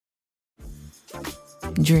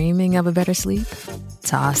Dreaming of a better sleep?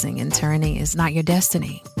 Tossing and turning is not your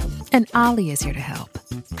destiny. And Ollie is here to help.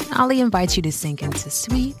 Ollie invites you to sink into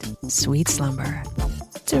sweet, sweet slumber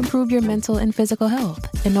to improve your mental and physical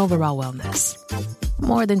health and overall wellness.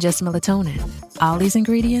 More than just melatonin, Ollie's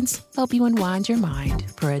ingredients help you unwind your mind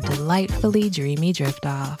for a delightfully dreamy drift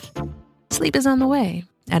off. Sleep is on the way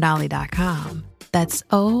at Ollie.com. That's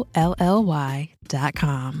OLLY.com.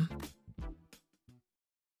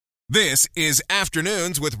 This is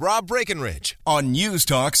Afternoons with Rob Breckenridge on News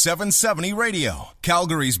Talk 770 Radio,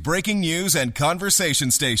 Calgary's breaking news and conversation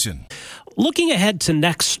station. Looking ahead to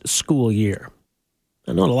next school year,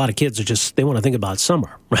 I know a lot of kids they want to think about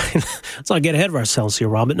summer, right? Let's not get ahead of ourselves here,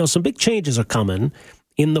 Rob. But no, some big changes are coming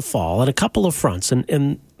in the fall on a couple of fronts.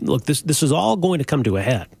 And look, this is all going to come to a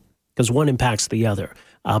head because one impacts the other.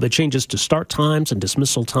 But changes to start times and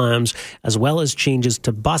dismissal times, as well as changes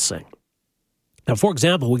to busing. Now, for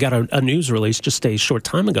example, we got a news release just a short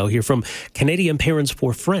time ago here from Canadian Parents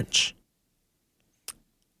for French.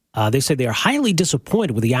 They say they are highly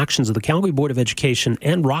disappointed with the actions of the Calgary Board of Education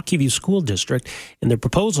and Rocky View School District in their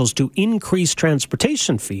proposals to increase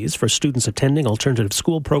transportation fees for students attending alternative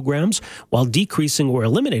school programs while decreasing or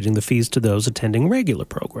eliminating the fees to those attending regular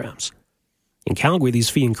programs. In Calgary, these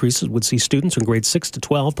fee increases would see students in grades 6 to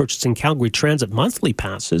 12 purchasing Calgary Transit monthly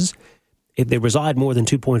passes if they reside more than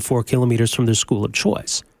 2.4 kilometers from their school of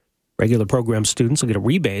choice. Regular program students will get a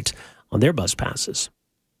rebate on their bus passes.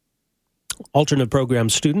 Alternate program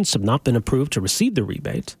students have not been approved to receive the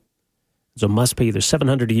rebate, so must pay either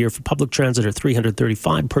 $700 a year for public transit or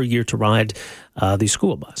 $335 per year to ride the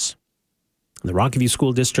school bus. In the Rocky View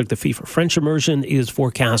School District, the fee for French immersion is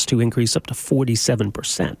forecast to increase up to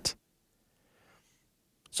 47%.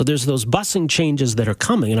 So there's those busing changes that are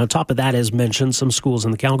coming. And on top of that, as mentioned, some schools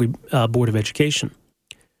in the Calgary Board of Education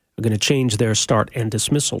are going to change their start and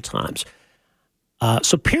dismissal times.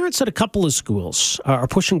 So parents at a couple of schools are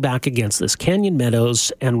pushing back against this, Canyon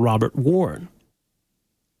Meadows and Robert Warren,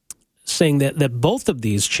 saying that both of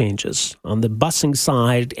these changes on the busing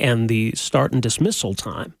side and the start and dismissal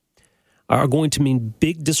time are going to mean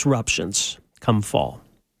big disruptions come fall.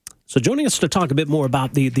 So joining us to talk a bit more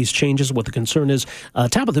about these changes, what the concern is,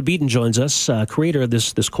 Tabitha Beaton joins us, creator of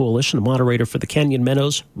this coalition, a moderator for the Canyon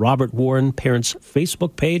Meadows, Robert Warren Parents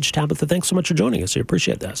Facebook page. Tabitha, thanks so much for joining us. I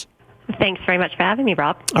appreciate this. Thanks very much for having me,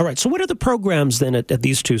 Rob. All right, so what are the programs then at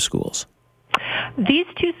these two schools? These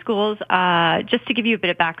two schools, just to give you a bit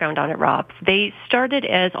of background on it, Rob, they started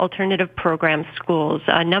as alternative program schools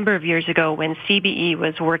a number of years ago when CBE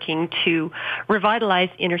was working to revitalize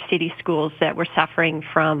inner city schools that were suffering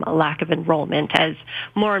from a lack of enrollment as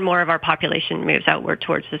more and more of our population moves outward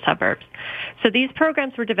towards the suburbs. So these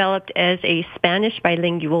programs were developed as a Spanish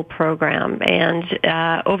bilingual program, and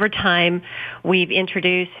over time we've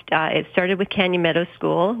introduced, it started with Canyon Meadows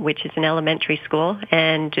School, which is an elementary school,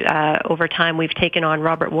 and over time we've taken on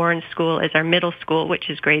Robert Warren School as our middle school, which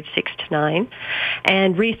is grades 6 to 9.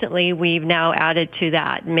 And recently we've now added to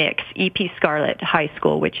that mix EP Scarlett High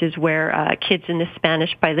School, which is where kids in the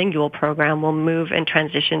Spanish bilingual program will move and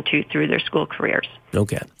transition to through their school careers.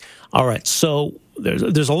 Okay. All right. So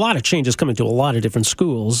there's a lot of changes coming to a lot of different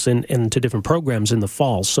schools and to different programs in the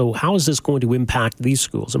fall. So how is this going to impact these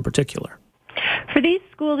schools in particular? For these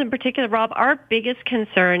schools in particular, Rob, our biggest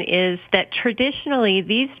concern is that traditionally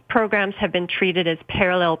these programs have been treated as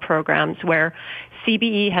parallel programs where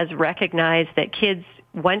CBE has recognized that kids,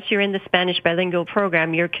 once you're in the Spanish bilingual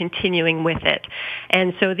program, you're continuing with it.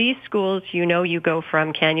 And so these schools, you go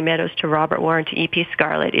from Canyon Meadows to Robert Warren to EP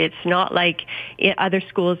Scarlett. It's not like other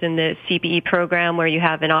schools in the CBE program where you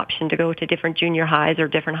have an option to go to different junior highs or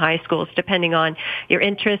different high schools depending on your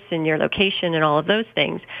interests and your location and all of those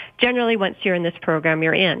things. Generally, once you're in this program,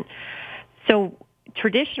 you're in. So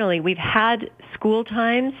traditionally, we've had school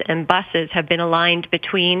times and buses have been aligned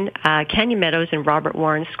between Canyon Meadows and Robert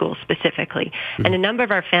Warren School specifically. Mm-hmm. And a number of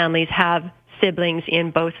our families have siblings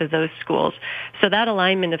in both of those schools. So that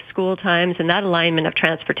alignment of school times and that alignment of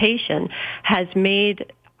transportation has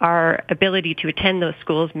made our ability to attend those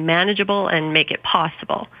schools manageable and make it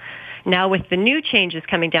possible. Now, with the new changes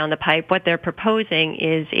coming down the pipe, what they're proposing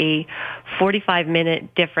is a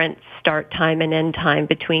 45-minute different start time and end time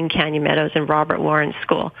between Canyon Meadows and Robert Warren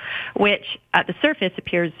School, which at the surface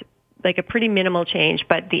appears like a pretty minimal change,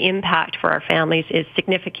 but the impact for our families is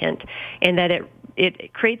significant in that it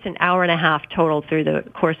it creates an hour and a half total through the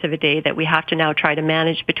course of a day that we have to now try to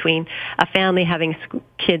manage between a family having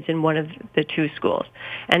kids in one of the two schools.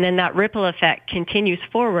 And then that ripple effect continues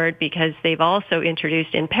forward because they've also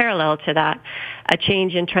introduced in parallel to that a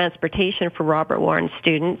change in transportation for Robert Warren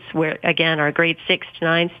students, where again are grade 6 to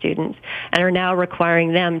 9 students, and are now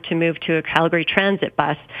requiring them to move to a Calgary Transit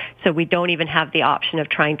bus, so we don't even have the option of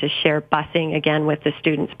trying to share busing again with the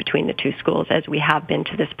students between the two schools as we have been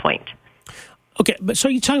to this point. Okay, but so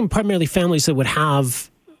you're talking primarily families that would have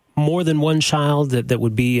more than one child that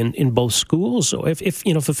would be in both schools? So if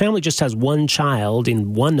a family just has one child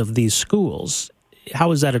in one of these schools,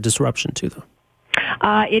 how is that a disruption to them?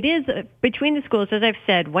 It is between the schools, as I've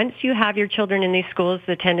said. Once you have your children in these schools,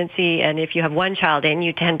 the tendency, and if you have one child in,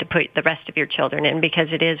 you tend to put the rest of your children in because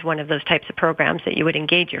it is one of those types of programs that you would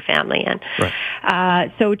engage your family in.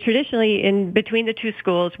 Right. So traditionally, in between the two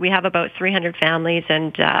schools, we have about 300 families,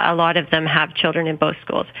 and a lot of them have children in both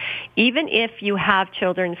schools. Even if you have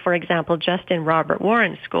children, for example, just in Robert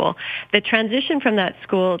Warren School, the transition from that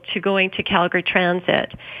school to going to Calgary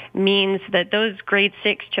Transit means that those grade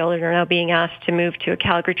 6 children are now being asked to move to a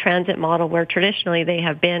Calgary Transit model where traditionally they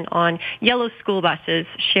have been on yellow school buses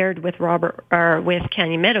shared with with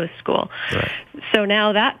Canyon Meadows School. Right. So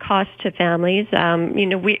now that cost to families,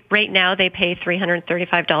 right now they pay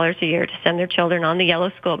 $335 a year to send their children on the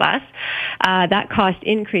yellow school bus. That cost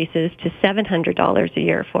increases to $700 a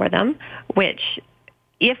year for them, which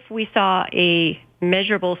if we saw a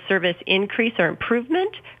measurable service increase or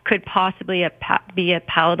improvement could possibly be a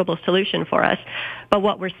palatable solution for us. But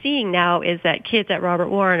what we're seeing now is that kids at Robert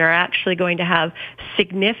Warren are actually going to have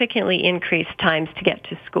significantly increased times to get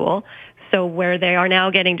to school. So where they are now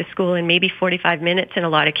getting to school in maybe 45 minutes in a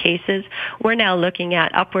lot of cases, we're now looking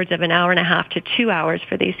at upwards of an hour and a half to 2 hours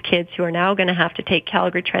for these kids who are now going to have to take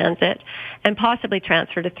Calgary Transit and possibly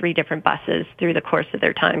transfer to 3 different buses through the course of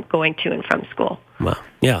their time going to and from school. Wow.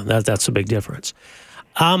 Yeah, that's a big difference.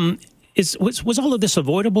 Was all of this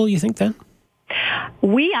avoidable, you think, then?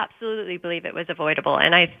 We absolutely believe it was avoidable,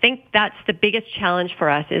 and I think that's the biggest challenge for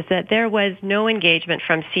us is that there was no engagement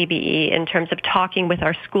from CBE in terms of talking with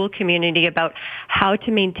our school community about how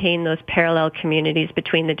to maintain those parallel communities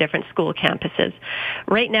between the different school campuses.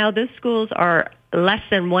 Right now, those schools are less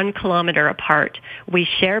than 1 kilometer apart. We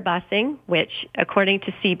share busing, which, according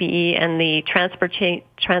to CBE and the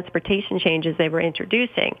transportation changes they were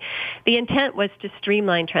introducing, the intent was to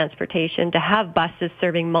streamline transportation, to have buses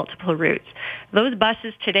serving multiple routes. Those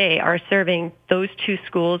buses today are serving those 2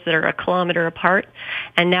 schools that are 1 kilometer apart,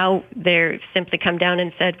 and now they're simply come down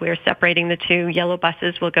and said we're separating the 2. Yellow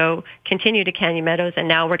buses will continue to Canyon Meadows, and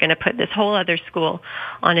now we're going to put this whole other school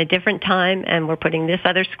on a different time, and we're putting this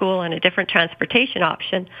other school on a different transportation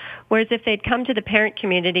option. Whereas if they'd come to the parent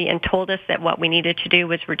community and told us that what we needed to do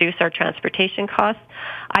was reduce our transportation costs,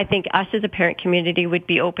 I think us as a parent community would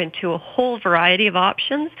be open to a whole variety of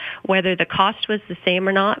options, whether the cost was the same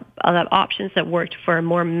or not, options that worked for a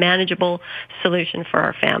more manageable solution for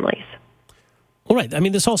our families. All right. I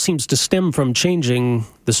mean, this all seems to stem from changing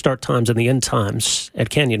the start times and the end times at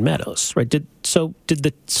Canyon Meadows, right? Did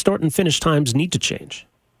the start and finish times need to change?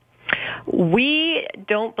 We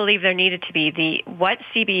don't believe there needed to be. What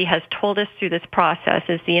CBE has told us through this process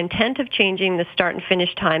is the intent of changing the start and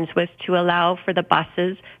finish times was to allow for the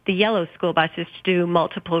buses, the yellow school buses, to do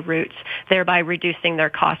multiple routes, thereby reducing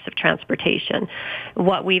their costs of transportation.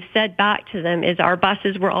 What we've said back to them is our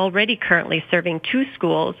buses were already currently serving 2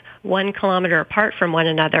 schools 1 kilometer apart from one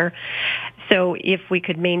another. So if we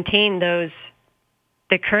could maintain the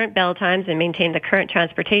current bell times and maintain the current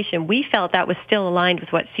transportation, we felt that was still aligned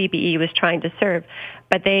with what CBE was trying to serve.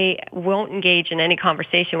 But they won't engage in any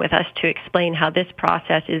conversation with us to explain how this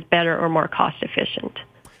process is better or more cost efficient.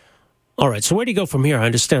 All right, so where do you go from here? I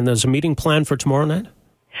understand there's a meeting planned for tomorrow night?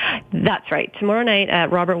 That's right. Tomorrow night at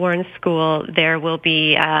Robert Warren School, there will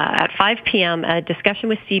be, at 5 p.m., a discussion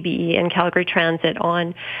with CBE and Calgary Transit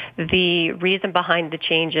on the reason behind the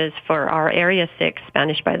changes for our Area 6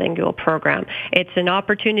 Spanish bilingual program. It's an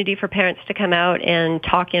opportunity for parents to come out and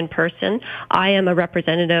talk in person. I am a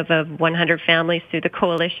representative of 100 families through the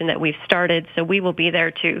coalition that we've started, so we will be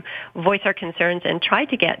there to voice our concerns and try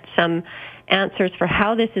to get some answers for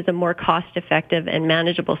how this is a more cost-effective and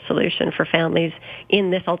manageable solution for families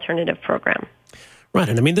in this alternative program. Right,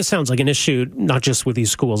 and I mean, this sounds like an issue not just with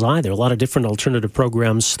these schools either. A lot of different alternative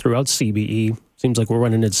programs throughout CBE. Seems like we're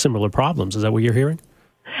running into similar problems. Is that what you're hearing?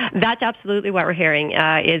 That's absolutely what we're hearing.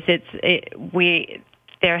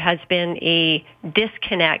 there has been a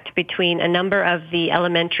disconnect between a number of the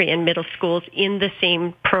elementary and middle schools in the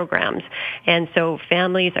same programs. And so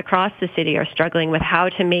families across the city are struggling with how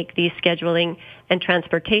to make these scheduling and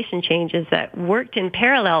transportation changes that worked in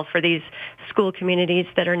parallel for these school communities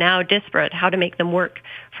that are now disparate, how to make them work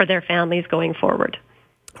for their families going forward.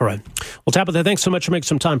 All right. Well, Tabitha, thanks so much for making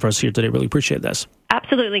some time for us here today. Really appreciate this.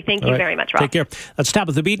 Absolutely. Thank you very much, Rob. Take care. That's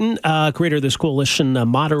Tabitha Beaton, creator of this coalition,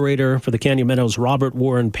 moderator for the Canyon Meadows Robert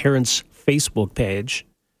Warren Parents Facebook page.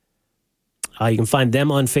 You can find them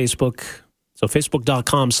on Facebook. So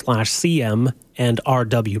facebook.com/CM and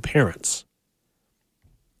RW Parents.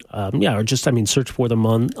 Or just, search for them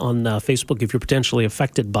on Facebook if you're potentially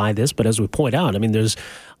affected by this. But as we point out, there's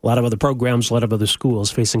a lot of other programs, a lot of other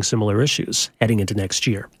schools facing similar issues heading into next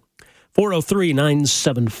year.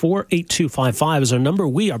 403-974-8255 is our number.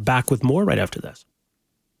 We are back with more right after this.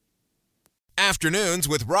 Afternoons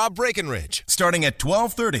with Rob Breckenridge, starting at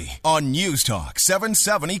 12:30 on News Talk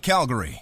 770 Calgary.